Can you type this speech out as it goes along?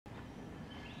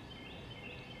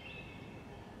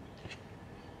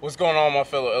What's going on, my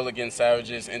fellow elegant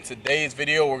savages? In today's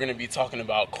video, we're going to be talking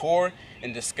about core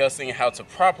and discussing how to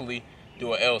properly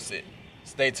do an L-sit.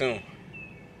 Stay tuned.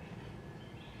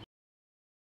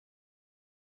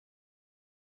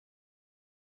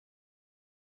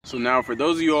 So now, for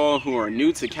those of you all who are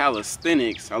new to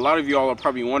calisthenics, a lot of you all are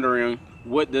probably wondering,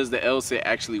 what does the L-sit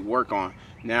actually work on?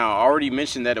 Now, I already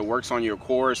mentioned that it works on your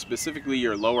core, specifically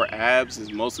your lower abs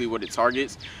is mostly what it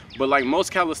targets. But like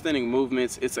most calisthenic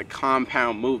movements, it's a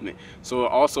compound movement. So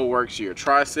it also works your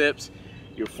triceps,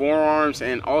 your forearms,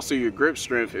 and also your grip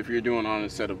strength if you're doing on a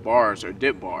set of bars or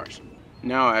dip bars.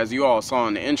 Now, as you all saw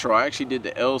in the intro, I actually did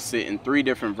the L-sit in 3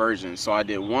 different versions. So I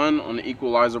did one on the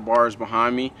equalizer bars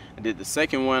behind me, I did the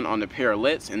second one on the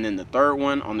parallettes, and then the third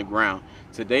one on the ground.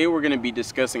 Today we're going to be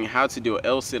discussing how to do an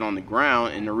L-sit on the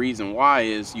ground, and the reason why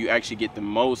is you actually get the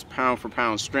most pound for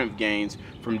pound strength gains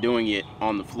from doing it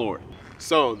on the floor.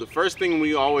 So the first thing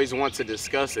we always want to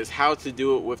discuss is how to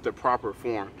do it with the proper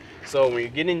form. So when you're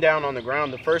getting down on the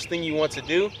ground, the first thing you want to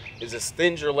do is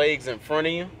extend your legs in front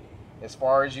of you as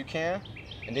far as you can,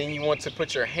 and then you want to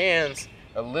put your hands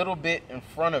a little bit in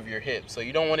front of your hips. So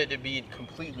you don't want it to be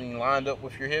completely lined up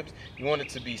with your hips. You want it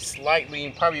to be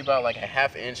slightly, probably about like a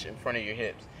 ½ inch in front of your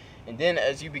hips. And then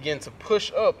as you begin to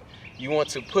push up, you want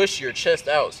to push your chest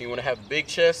out. So you want to have a big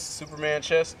chest, Superman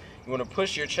chest. You want to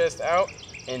push your chest out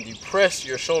and depress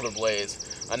your shoulder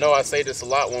blades. I know I say this a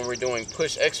lot when we're doing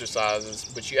push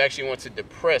exercises, but you actually want to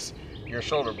depress your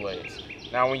shoulder blades.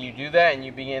 Now when you do that and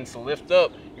you begin to lift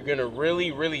up, you're gonna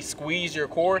really squeeze your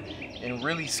core and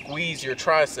really squeeze your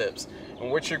triceps.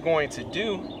 And what you're going to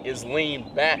do is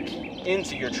lean back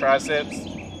into your triceps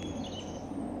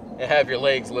and have your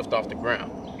legs lift off the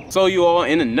ground. So you all,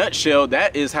 in a nutshell,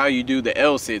 that is how you do the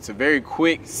L-sit. It's a very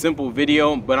quick, simple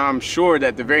video, but I'm sure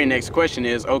that the very next question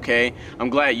is, okay, I'm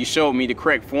glad you showed me the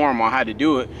correct form on how to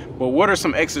do it, but what are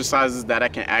some exercises that I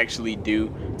can actually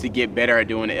do to get better at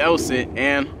doing the L-sit?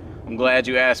 And I'm glad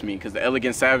you asked me, because the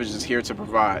Elegant Savage is here to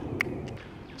provide.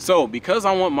 So because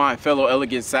I want my fellow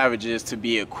elegant savages to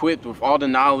be equipped with all the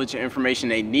knowledge and information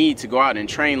they need to go out and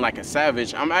train like a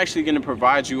savage, I'm actually going to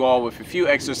provide you all with a few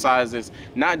exercises,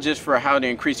 not just for how to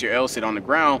increase your L-sit on the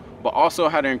ground, but also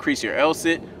how to increase your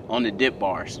L-sit on the dip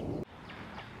bars.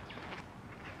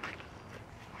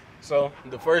 So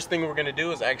the first thing we're going to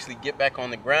do is actually get back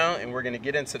on the ground, and we're going to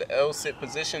get into the L-sit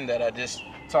position that I just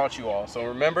taught you all. So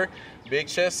remember, big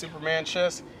chest, Superman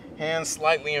chest, hands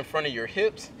slightly in front of your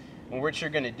hips. And what you're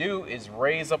going to do is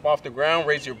raise up off the ground,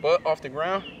 raise your butt off the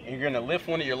ground, and you're going to lift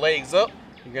one of your legs up.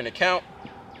 You're going to count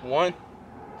 1,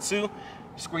 2,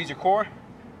 squeeze your core,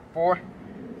 4,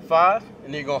 5, and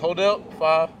then you're going to hold it up,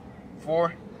 5,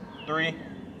 4, 3,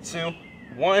 2,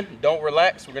 1. Don't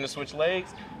relax. We're going to switch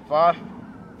legs. 5,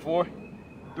 4,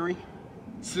 3,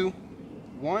 2,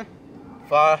 1.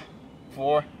 5,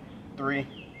 4, 3,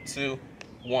 2,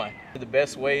 1. The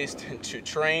best ways to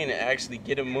train and actually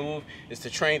get a move is to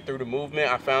train through the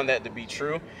movement. I found that to be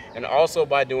true, and also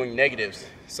by doing negatives.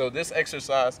 So this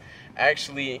exercise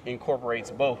actually incorporates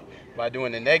both. By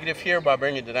doing the negative here, by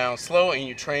bringing it down slow, and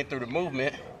you train through the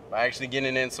movement by actually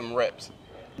getting in some reps.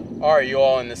 Alright, you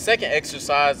all, and the second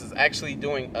exercise is actually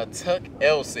doing a tuck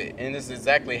L-sit, and this is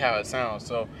exactly how it sounds.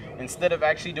 So instead of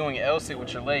actually doing an L-sit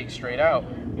with your legs straight out,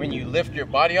 when you lift your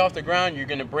body off the ground, you're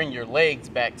going to bring your legs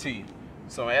back to you.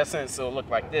 So in essence, it'll look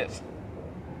like this.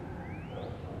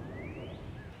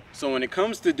 So when it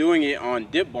comes to doing it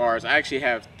on dip bars, I actually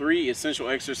have 3 essential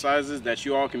exercises that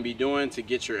you all can be doing to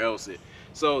get your L-sit.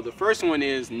 So the first one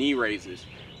is knee raises.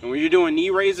 And when you're doing knee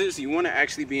raises, you want to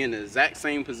actually be in the exact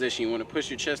same position. You want to push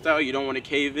your chest out. You don't want to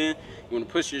cave in. You want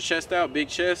to push your chest out, big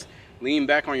chest, lean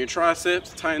back on your triceps,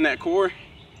 tighten that core,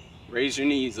 raise your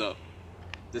knees up.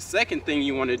 The second thing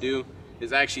you want to do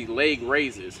is actually leg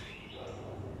raises.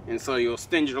 And so you'll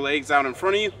extend your legs out in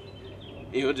front of you,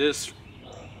 and you'll just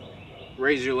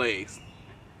raise your legs.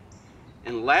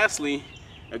 And lastly,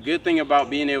 a good thing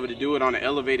about being able to do it on an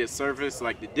elevated surface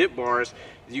like the dip bars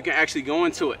is you can actually go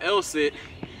into an L-sit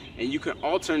and you can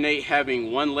alternate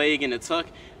having one leg in a tuck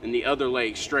and the other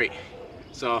leg straight.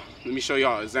 So let me show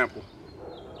y'all an example.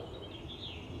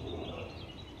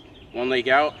 One leg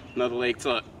out, another leg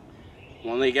tuck.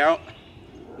 One leg out,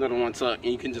 another one tuck,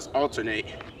 and you can just alternate.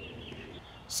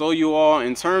 So you all,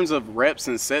 in terms of reps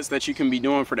and sets that you can be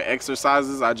doing for the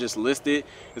exercises I just listed,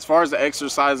 as far as the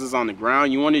exercises on the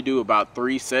ground, you want to do about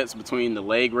 3 sets between the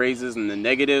leg raises and the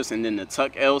negatives, and then the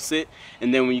tuck L-sit.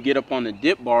 And then when you get up on the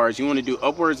dip bars, you want to do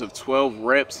upwards of 12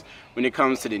 reps when it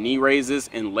comes to the knee raises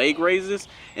and leg raises.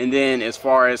 And then as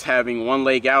far as having one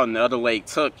leg out and the other leg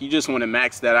tucked, you just want to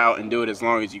max that out and do it as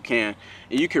long as you can.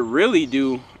 And you can really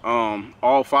do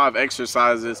all 5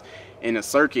 exercises in a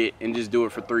circuit and just do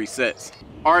it for 3 sets.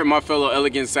 All right, my fellow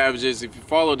elegant savages, if you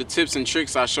follow the tips and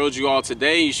tricks I showed you all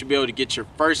today, you should be able to get your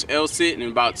first L-sit in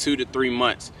about 2 to 3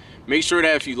 months. Make sure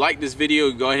that if you like this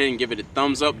video, go ahead and give it a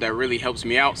thumbs up. That really helps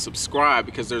me out. Subscribe,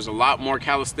 because there's a lot more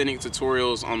calisthenic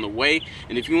tutorials on the way.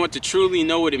 And if you want to truly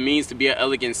know what it means to be an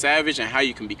elegant savage and how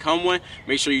you can become one,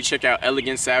 make sure you check out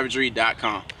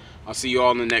elegantsavagery.com. I'll see you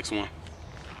all in the next one.